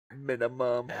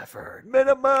Minimum Effort.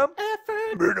 Minimum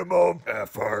Effort. Minimum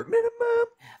effort. Minimum.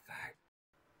 Effort.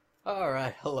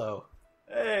 Alright, hello.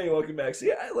 Hey, welcome back.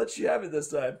 See, I let you have it this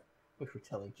time. We were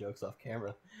telling jokes off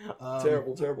camera.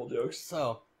 Terrible jokes.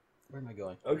 So, where am I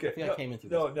going? Okay. I think I came in through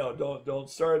don't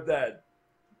start that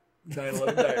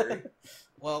 9/11 diary.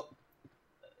 Well,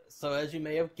 so as you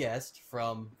may have guessed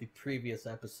from the previous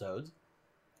episodes,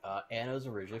 Anna is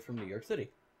originally from New York City.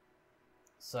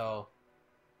 So,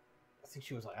 I think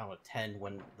she was like, I don't know, 10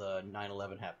 when the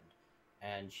 9/11 happened.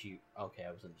 And okay,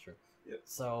 I was in this room. Yep.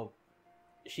 So,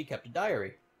 she kept a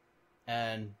diary.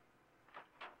 And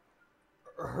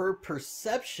her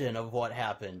perception of what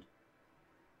happened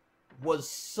was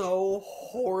so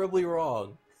horribly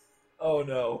wrong. Oh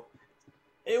no.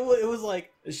 It was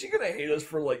like... Is she gonna hate us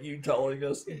for like you telling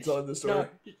the story? No,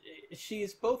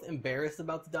 she's both embarrassed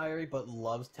about the diary, but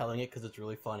loves telling it because it's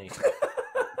really funny.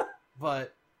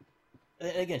 But,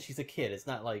 again, she's a kid. It's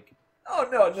not like... Oh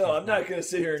no, I'm not gonna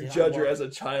sit here and judge her as a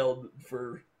child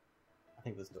for... I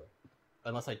think this door.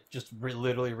 Unless I just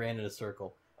literally ran in a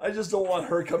circle. I just don't want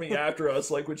her coming after us,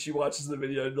 like when she watches the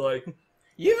video and be like...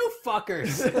 You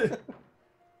fuckers!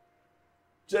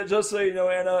 Just so you know,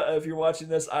 Anna, if you're watching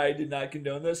this, I did not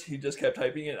condone this. He just kept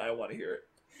typing it, and I want to hear it.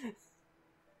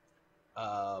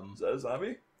 Is that a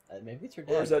zombie? Maybe it's her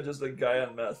dad. Or is that just a guy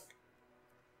on meth?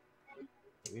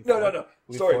 Maybe No.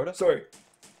 Sorry.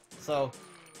 So,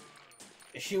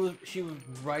 she was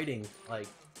writing, like,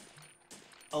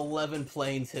 11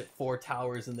 planes hit 4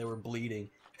 towers and they were bleeding.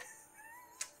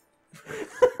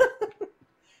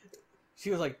 She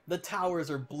was like, the towers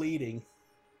are bleeding.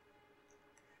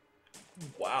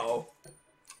 Wow.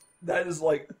 That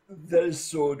is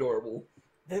so adorable.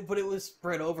 But it was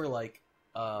spread over like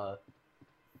 4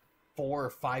 or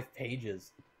 5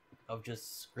 pages of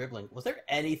just scribbling. Was there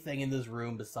anything in this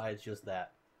room besides just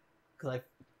that? Because I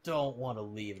don't want to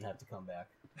leave and have to come back.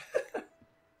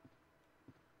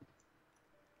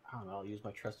 I don't know, I'll use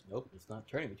my trust. Nope, it's not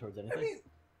turning me towards anything. I mean,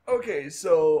 okay,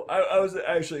 so I was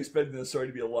actually expecting the story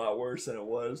to be a lot worse than it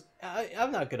was.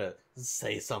 I'm not gonna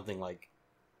say something like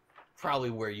probably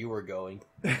where you were going,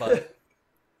 but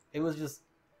it was just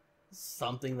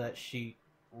something that she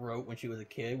wrote when she was a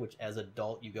kid, which as an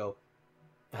adult you go,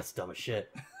 that's dumb as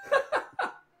shit.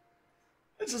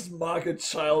 It's just mock a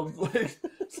child, like,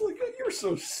 it's like, you're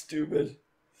so stupid.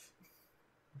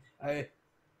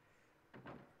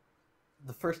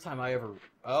 The first time I ever...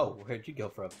 Oh, where'd you go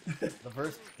from?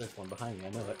 There's one behind me, I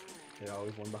know it. There's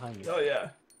always one behind me. Oh, yeah.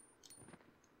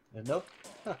 And nope.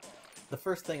 Huh. The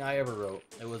first thing I ever wrote,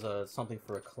 it was something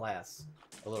for a class.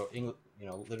 A little English,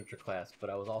 literature class, but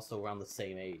I was also around the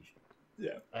same age.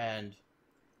 Yeah. And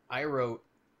I wrote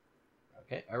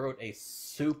a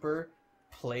super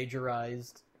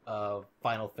plagiarized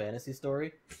Final Fantasy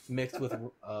story mixed with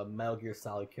Metal Gear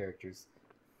Solid characters.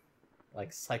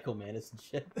 Like Psycho Mantis and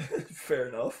shit. Fair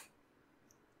enough.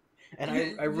 And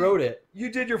I wrote it.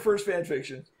 You did your first fan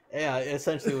fiction. Yeah,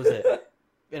 essentially was it.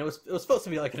 And it was supposed to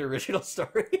be like an original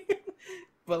story.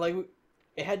 But like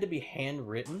it had to be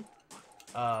handwritten.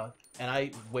 And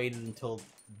I waited until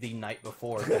the night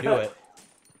before to do it.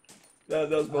 That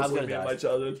was mostly me in my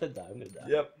childhood. I'm gonna die.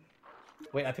 Yep.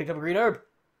 Wait, I picked up a green herb.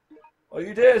 Oh,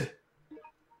 you did?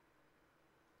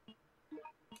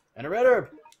 And a red herb.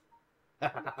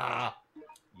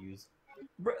 Use.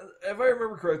 If I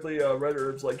remember correctly, red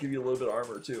herbs like give you a little bit of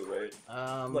armor too, right?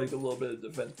 Like a little bit of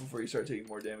defense before you start taking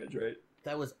more damage, right?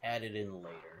 That was added in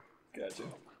later. Gotcha.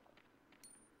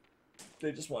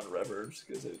 They just want red herbs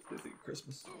because they think of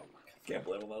Christmas. Can't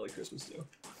blame them. I like Christmas too.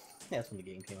 Yeah, that's when the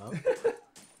game came out.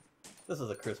 This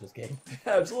is a Christmas game.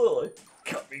 Absolutely.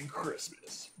 Coming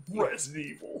Christmas. Resident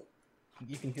Evil.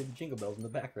 You can hear the jingle bells in the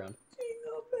background.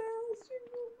 Jingle bells,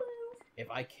 jingle bells. If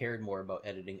I cared more about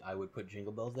editing, I would put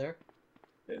jingle bells there.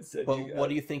 Instead, but what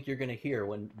do you think you're going to hear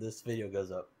when this video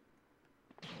goes up?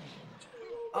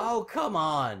 Oh, come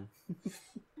on!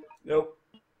 Nope.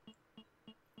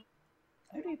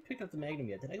 I haven't even picked up the Magnum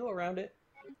yet. Did I go around it?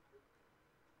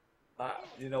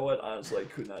 You know what? Honestly, I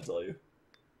could not tell you.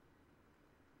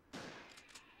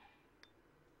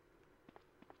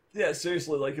 Yeah,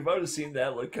 seriously, like, if I would have seen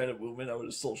that, like, kind of movement, I would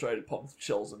have still tried to pump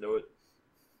shells into it.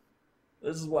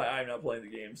 This is why I'm not playing the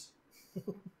games.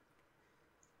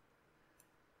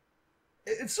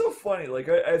 It's so funny, like,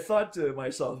 I thought to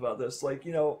myself about this, like,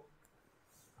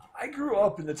 I grew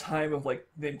up in the time of, like,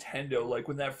 Nintendo, like,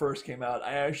 when that first came out,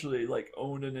 I actually, like,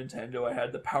 owned a Nintendo, I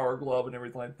had the Power Glove and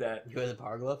everything like that. You had the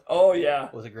Power Glove? Oh, yeah.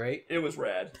 Was it great? It was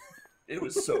rad. It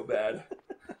was so bad.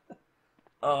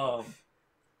 I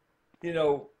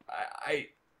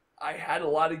had a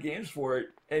lot of games for it,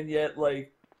 and yet,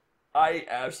 like, I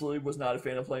absolutely was not a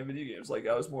fan of playing video games. Like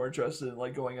I was more interested in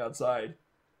like going outside.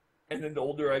 And then the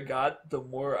older I got, the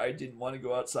more I didn't want to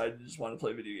go outside and just want to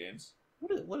play video games.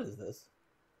 What is this?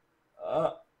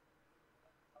 Uh,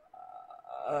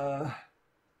 uh,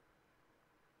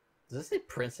 Does this say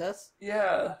princess?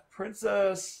 yeah,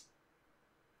 princess.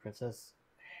 Princess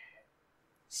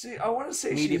See, I want to say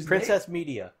Media. she's Princess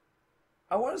Media.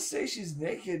 I want to say she's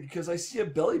naked because I see a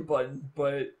belly button,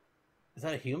 but Is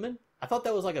that a human? I thought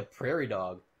that was like a prairie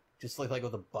dog, just like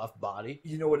with a buff body.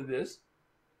 you know what it is?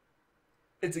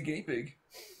 It's a guinea pig.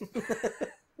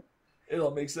 It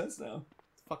all makes sense now. What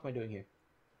the fuck am I doing here?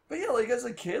 But yeah, like as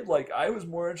a kid, like I was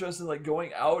more interested in like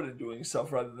going out and doing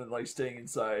stuff rather than like staying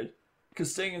inside.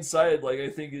 Because staying inside, like I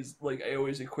think is like I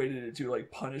always equated it to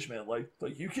like punishment. Like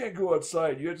you can't go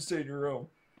outside, you have to stay in your room.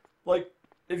 Like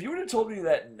if you would have told me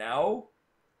that now,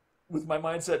 with my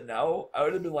mindset now, I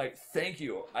would have been like, thank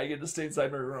you, I get to stay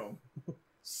inside my room.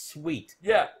 Sweet.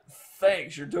 Yeah,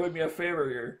 thanks, you're doing me a favor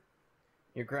here.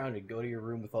 You're grounded. Go to your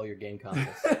room with all your game consoles.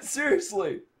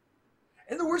 Seriously.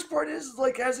 And the worst part is,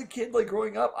 like, as a kid, like,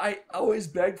 growing up, I always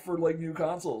begged for, like, new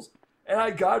consoles. And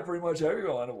I got pretty much every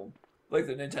one of them. Like,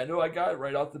 the Nintendo I got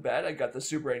right off the bat, I got the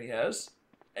Super NES,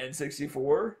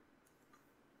 N64.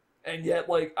 And yet,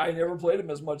 like, I never played them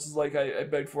as much as, like, I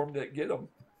begged for them to get them.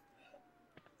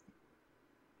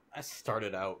 I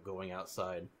started out going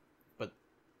outside, but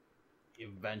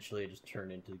eventually it just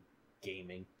turned into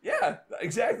gaming. Yeah,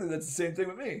 exactly. That's the same thing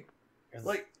with me.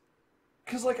 Like,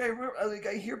 cause like I remember, like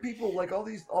I hear people like all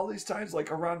these times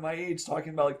like around my age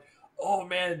talking about like, oh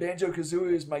man, Banjo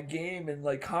Kazooie is my game, and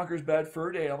like Conker's Bad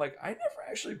Fur Day. And I'm like, I never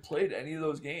actually played any of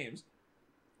those games.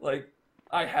 Like,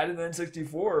 I had an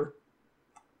N64.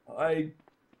 I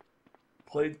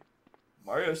played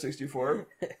Mario 64,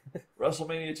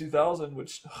 WrestleMania 2000,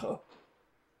 which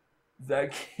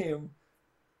that game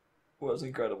was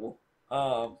incredible.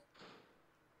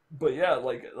 But yeah,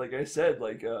 like I said,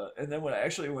 and then when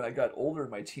I got older in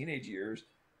my teenage years,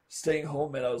 staying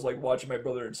home meant I was like watching my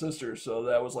brother and sister, so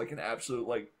that was like an absolute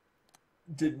like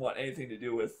didn't want anything to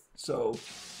do with. So,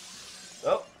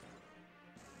 oh,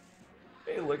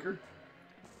 hey, liquor.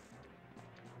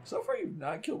 So far, you've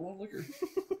not killed one liquor.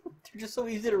 They're just so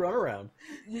easy to run around.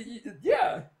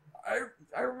 Yeah,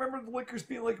 I remember the liquors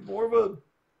being like more of a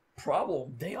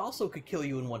problem. They also could kill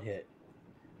you in one hit.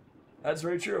 That's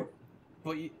very true.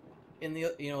 But in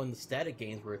the static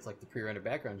games where it's like the pre-rendered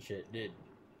background shit,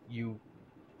 you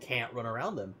can't run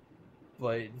around them.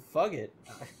 But fuck it,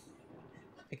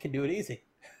 I can do it easy.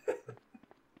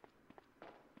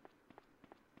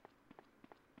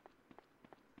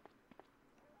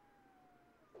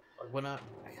 When I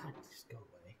can't just go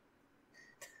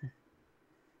away.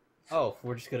 Oh,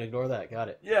 we're just gonna ignore that. Got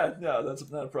it. Yeah, no, that's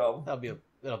not a problem.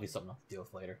 That'll be something I'll deal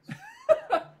with later.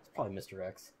 It's probably Mr.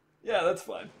 X. Yeah, that's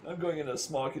fine. I'm going in a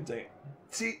small container.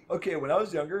 See, okay, when I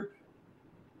was younger,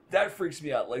 that freaks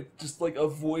me out. Like, just like a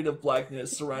void of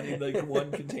blackness surrounding like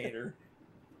one container.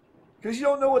 Because you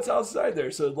don't know what's outside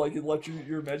there, so like it left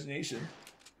your imagination.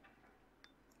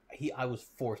 I was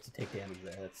forced to take damage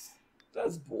there.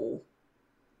 That's bull.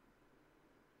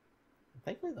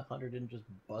 Thankfully, the hunter didn't just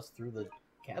bust through the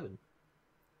cabin.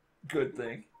 Good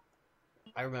thing.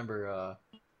 I remember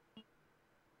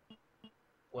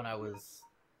when I was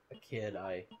a kid,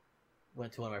 I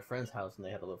went to one of my friend's house and they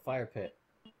had a little fire pit.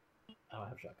 I don't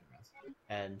have shotgun rounds.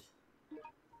 And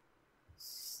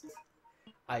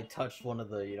I touched one of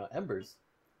the embers,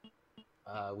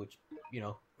 which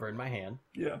burned my hand.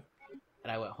 Yeah.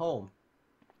 And I went home,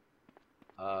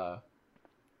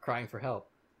 crying for help.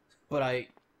 But I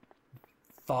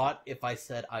thought if I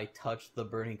said I touched the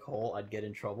burning coal, I'd get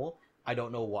in trouble. I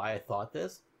don't know why I thought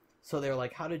this. So they were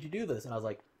like, how did you do this? And I was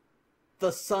like,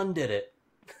 the sun did it.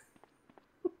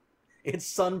 It's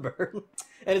sunburn.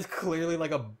 And it's clearly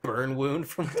like a burn wound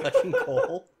from touching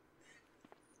coal.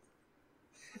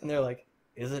 And they're like,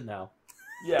 is it now?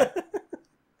 Yeah.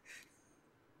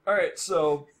 Alright,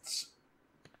 so...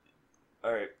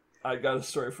 Alright, I got a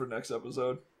story for next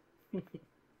episode.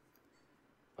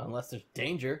 Unless there's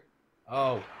danger.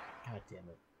 Oh, god damn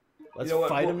it. Let's You know what?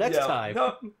 fight him next time.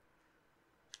 No.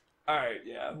 Alright,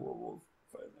 yeah, we'll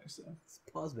fight him next time.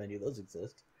 Pause menu, those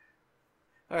exist.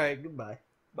 Alright, goodbye.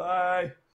 Bye.